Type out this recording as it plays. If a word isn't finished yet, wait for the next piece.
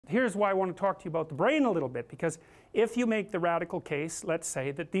here's why I want to talk to you about the brain a little bit, because if you make the radical case, let's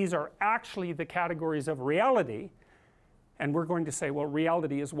say, that these are actually the categories of reality, and we're going to say, well,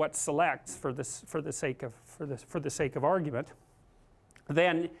 reality is what selects for the sake of argument,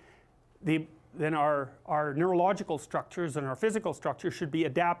 then our neurological structures and our physical structure should be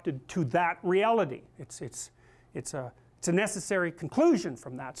adapted to that reality. It's a necessary conclusion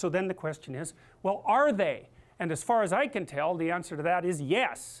from that. So then the question is, well, are they? And as far as I can tell, the answer to that is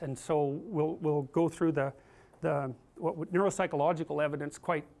yes. And so we'll go through the neuropsychological evidence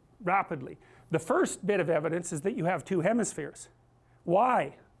quite rapidly. The first bit of evidence is that you have two hemispheres.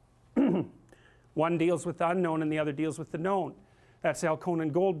 Why? One deals with the unknown and the other deals with the known. That's Alcone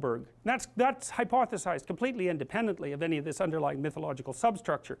and Goldberg. That's hypothesized completely independently of any of this underlying mythological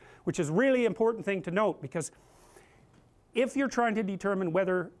substructure, which is a really important thing to note, because if you're trying to determine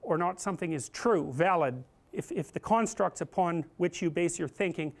whether or not something is true, valid, if the constructs upon which you base your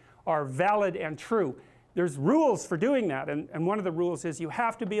thinking are valid and true, there's rules for doing that, and one of the rules is you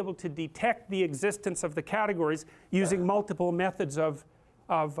have to be able to detect the existence of the categories using multiple methods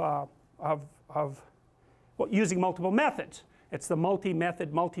using multiple methods. It's the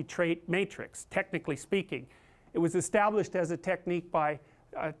multi-method, multi-trait matrix, technically speaking. It was established as a technique by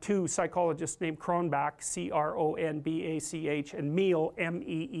two psychologists named Cronbach, C-R-O-N-B-A-C-H, and Meehl,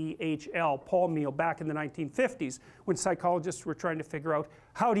 M-E-E-H-L, Paul Meehl, back in the 1950s, when psychologists were trying to figure out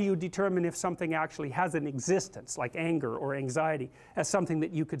how do you determine if something actually has an existence, like anger or anxiety, as something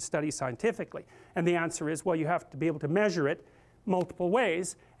that you could study scientifically. And the answer is, well, you have to be able to measure it multiple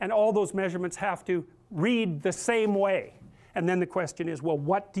ways, and all those measurements have to read the same way. And then the question is, well,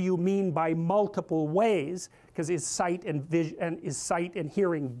 what do you mean by multiple ways? Because is sight and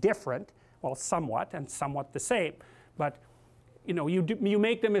hearing different? Well, somewhat, and somewhat the same. But you know, you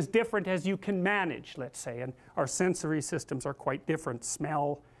make them as different as you can manage, let's say. And our sensory systems are quite different.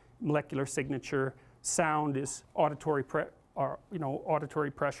 Smell, molecular signature, sound is auditory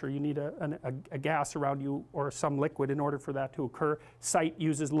pressure. You need a gas around you or some liquid in order for that to occur. Sight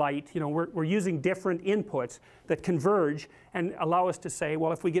uses light. You know, we're using different inputs that converge and allow us to say,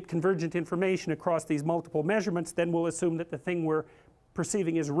 well, if we get convergent information across these multiple measurements, then we'll assume that the thing we're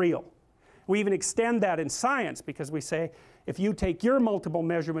perceiving is real. We even extend that in science, because we say, if you take your multiple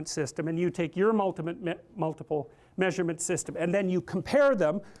measurement system and you take your multiple measurement system and then you compare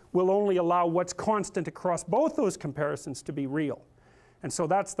them, we'll only allow what's constant across both those comparisons to be real. And so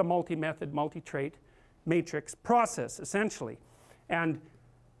that's the multi-method, multi-trait matrix process, essentially. And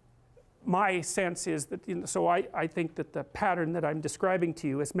my sense is that, you know, so I think that the pattern that I'm describing to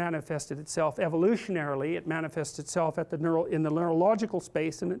you has manifested itself evolutionarily. It manifests itself in the neurological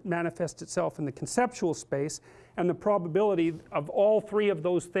space, and it manifests itself in the conceptual space. And the probability of all three of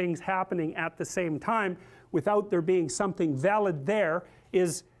those things happening at the same time without there being something valid there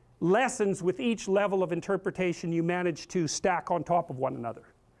is lessens with each level of interpretation you manage to stack on top of one another.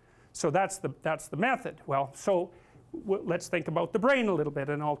 So that's the method. Well, so let's think about the brain a little bit,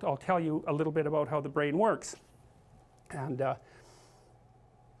 and I'll tell you a little bit about how the brain works. And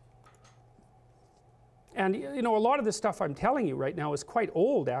you know, a lot of the stuff I'm telling you right now is quite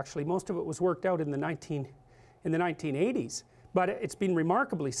old, actually. Most of it was worked out in the 1980s, but it's been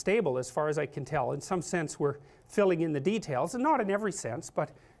remarkably stable as far as I can tell. In some sense we're filling in the details, and not in every sense,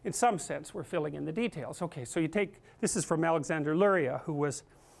 but in some sense we're filling in the details. Okay, so you take, this is from Alexander Luria, who was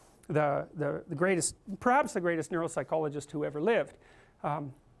the greatest, perhaps the greatest neuropsychologist who ever lived.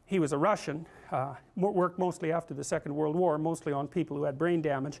 He was a Russian, worked mostly after the Second World War, mostly on people who had brain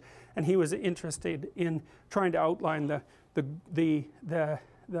damage, and he was interested in trying to outline the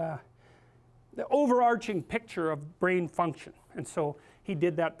overarching picture of brain function. And so he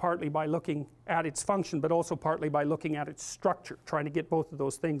did that partly by looking at its function, but also partly by looking at its structure, trying to get both of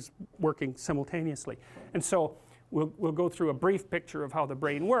those things working simultaneously. And so we'll go through a brief picture of how the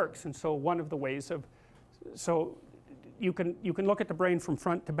brain works. And so one of the ways of, so you can look at the brain from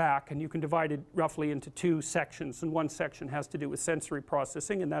front to back, and you can divide it roughly into two sections. And one section has to do with sensory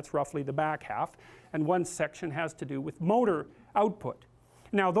processing, and that's roughly the back half. And one section has to do with motor output.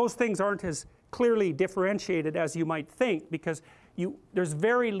 Now those things aren't as clearly differentiated as you might think, because there's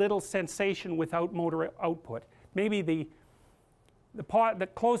very little sensation without motor output. Maybe the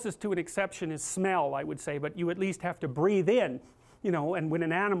closest to an exception is smell, I would say, but you at least have to breathe in, you know, and when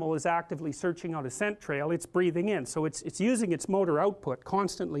an animal is actively searching out a scent trail, it's breathing in. So it's using its motor output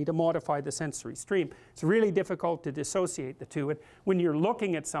constantly to modify the sensory stream. It's really difficult to dissociate the two. And when you're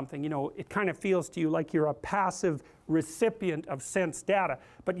looking at something, you know, it kind of feels to you like you're a passive recipient of sense data,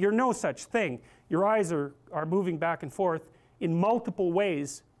 but you're no such thing. Your eyes are moving back and forth in multiple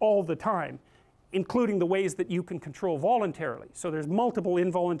ways all the time. including the ways that you can control voluntarily. So there's multiple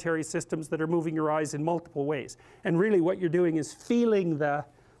involuntary systems that are moving your eyes in multiple ways. And really what you're doing is feeling the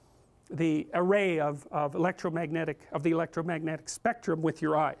array of the electromagnetic spectrum with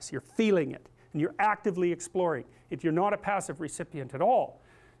your eyes. You're feeling it, and you're actively exploring it. You're not a passive recipient at all.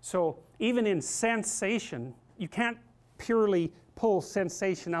 So even in sensation, you can't purely pull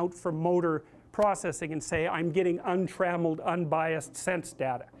sensation out from motor processing and say, I'm getting untrammeled, unbiased sense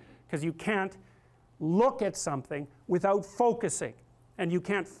data. Because you can't look at something without focusing. And you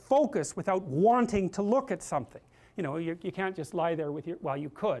can't focus without wanting to look at something. You know, you can't just lie there with your, well, you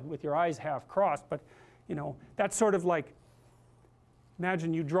could, with your eyes half crossed, but, you know, that's sort of like,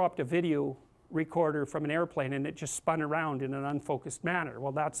 imagine you dropped a video recorder from an airplane and it just spun around in an unfocused manner.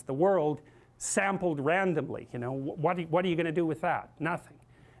 Well, that's the world sampled randomly. You know, what are you going to do with that? Nothing.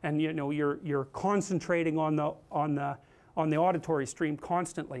 And you know, you're concentrating on the auditory stream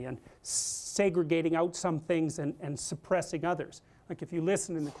constantly and segregating out some things and suppressing others. Like if you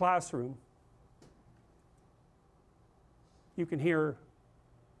listen in the classroom, you can hear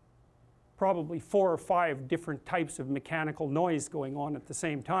probably 4 or 5 different types of mechanical noise going on at the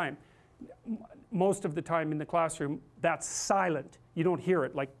same time. Most of the time in the classroom, that's silent. You don't hear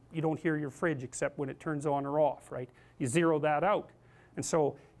it, like you don't hear your fridge except when it turns on or off, right? You zero that out. And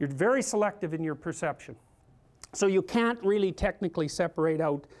so you're very selective in your perception. So you can't really technically separate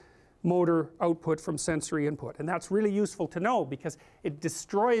out motor output from sensory input. And that's really useful to know because it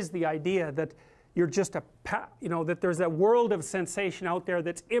destroys the idea that you're just you know, that there's a world of sensation out there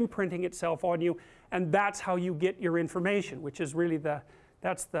that's imprinting itself on you, and that's how you get your information, which is really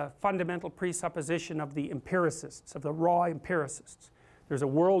that's the fundamental presupposition of the empiricists, of the raw empiricists. There's a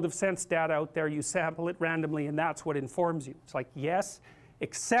world of sense data out there, you sample it randomly, and that's what informs you. It's like, yes,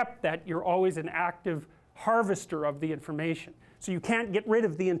 except that you're always an active harvester of the information. So you can't get rid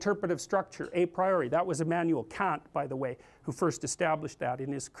of the interpretive structure a priori. That was Immanuel Kant, by the way, who first established that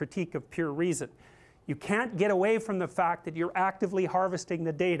in his Critique of Pure Reason. You can't get away from the fact that you're actively harvesting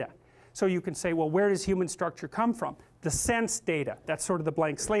the data. So you can say, well, where does human structure come from? The sense data. That's sort of the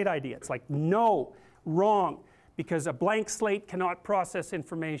blank slate idea. It's like, no, wrong, because a blank slate cannot process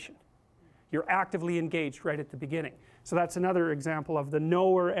information. You're actively engaged right at the beginning. So that's another example of the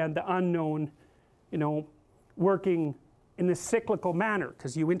knower and the unknown, you know, working in a cyclical manner,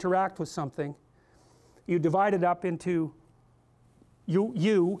 because you interact with something, you divide it up into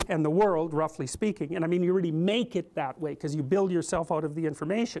you and the world, roughly speaking, and I mean you really make it that way because you build yourself out of the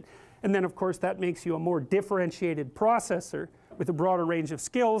information. And then of course that makes you a more differentiated processor with a broader range of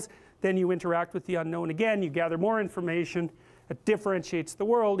skills. Then you interact with the unknown again, you gather more information, it differentiates the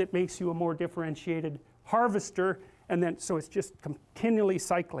world, it makes you a more differentiated harvester, and then so it's just continually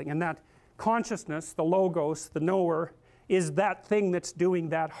cycling. And that consciousness, the logos, the knower, is that thing that's doing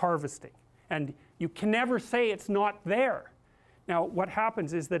that harvesting. And you can never say it's not there. Now what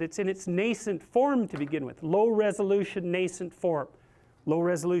happens is that it's in its nascent form to begin with, low resolution nascent form. Low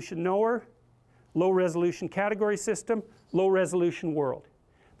resolution knower, low resolution category system, low resolution world.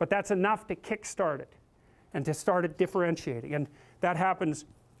 But that's enough to kickstart it and to start it differentiating. And that happens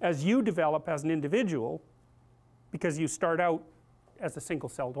as you develop as an individual, because you start out as a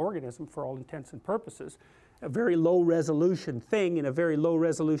single-celled organism for all intents and purposes, a very low resolution thing in a very low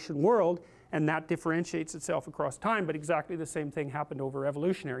resolution world, and that differentiates itself across time, but exactly the same thing happened over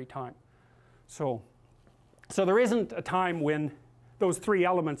evolutionary time. So there isn't a time when those 3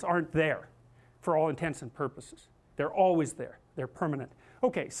 elements aren't there for all intents and purposes. They're always there. They're permanent.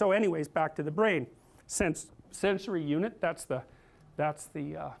 Okay, so anyways, back to the brain. Sensory unit, that's the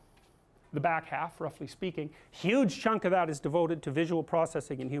back half, roughly speaking. Huge chunk of that is devoted to visual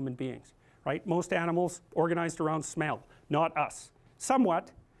processing in human beings, right? Most animals organized around smell, not us. Somewhat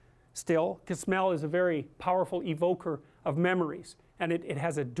still, because smell is a very powerful evoker of memories, and it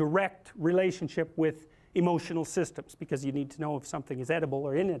has a direct relationship with emotional systems, because you need to know if something is edible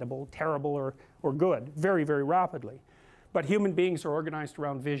or inedible, terrible or good, very, very rapidly. But human beings are organized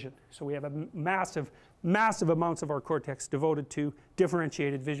around vision, so we have a massive amounts of our cortex devoted to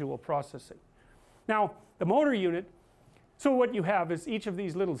differentiated visual processing. Now the motor unit, so what you have is each of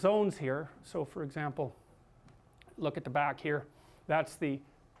these little zones here. So for example, look at the back here, that's the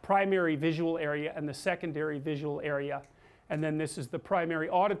primary visual area and the secondary visual area, and then this is the primary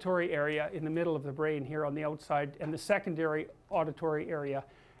auditory area in the middle of the brain here on the outside, and the secondary auditory area,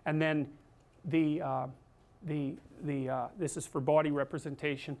 and then this is for body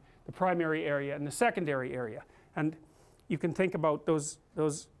representation, the primary area and the secondary area. And you can think about those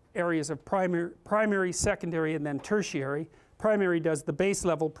areas of primary, secondary, and then tertiary. Primary does the base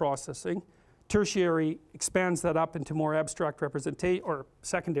level processing. Tertiary expands that up into more abstract representation, or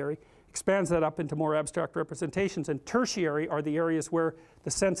secondary expands that up into more abstract representations, and tertiary are the areas where the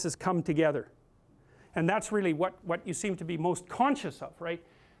senses come together. And that's really what you seem to be most conscious of, right?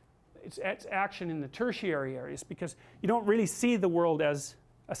 It's action in the tertiary areas, because you don't really see the world as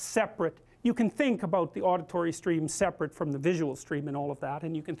a separate, you can think about the auditory stream separate from the visual stream and all of that,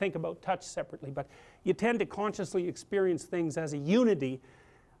 and you can think about touch separately, but you tend to consciously experience things as a unity,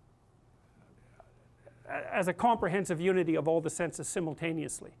 as a comprehensive unity of all the senses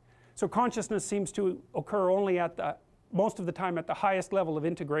simultaneously. So consciousness seems to occur only at the, most of the time at the highest level of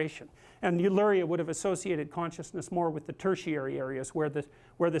integration, and Luria would have associated consciousness more with the tertiary areas where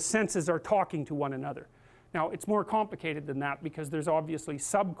the senses are talking to one another. Now it's more complicated than that, because there's obviously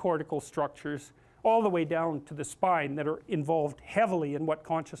subcortical structures all the way down to the spine that are involved heavily in what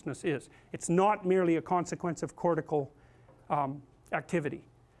consciousness is. It's not merely a consequence of cortical activity.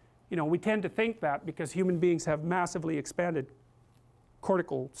 You know, we tend to think that because human beings have massively expanded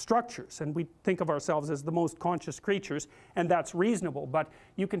cortical structures, and we think of ourselves as the most conscious creatures, and that's reasonable, but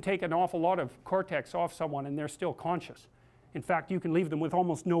you can take an awful lot of cortex off someone and they're still conscious. In fact, you can leave them with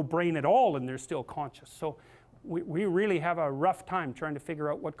almost no brain at all and they're still conscious. So we really have a rough time trying to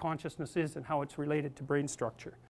figure out what consciousness is and how it's related to brain structure.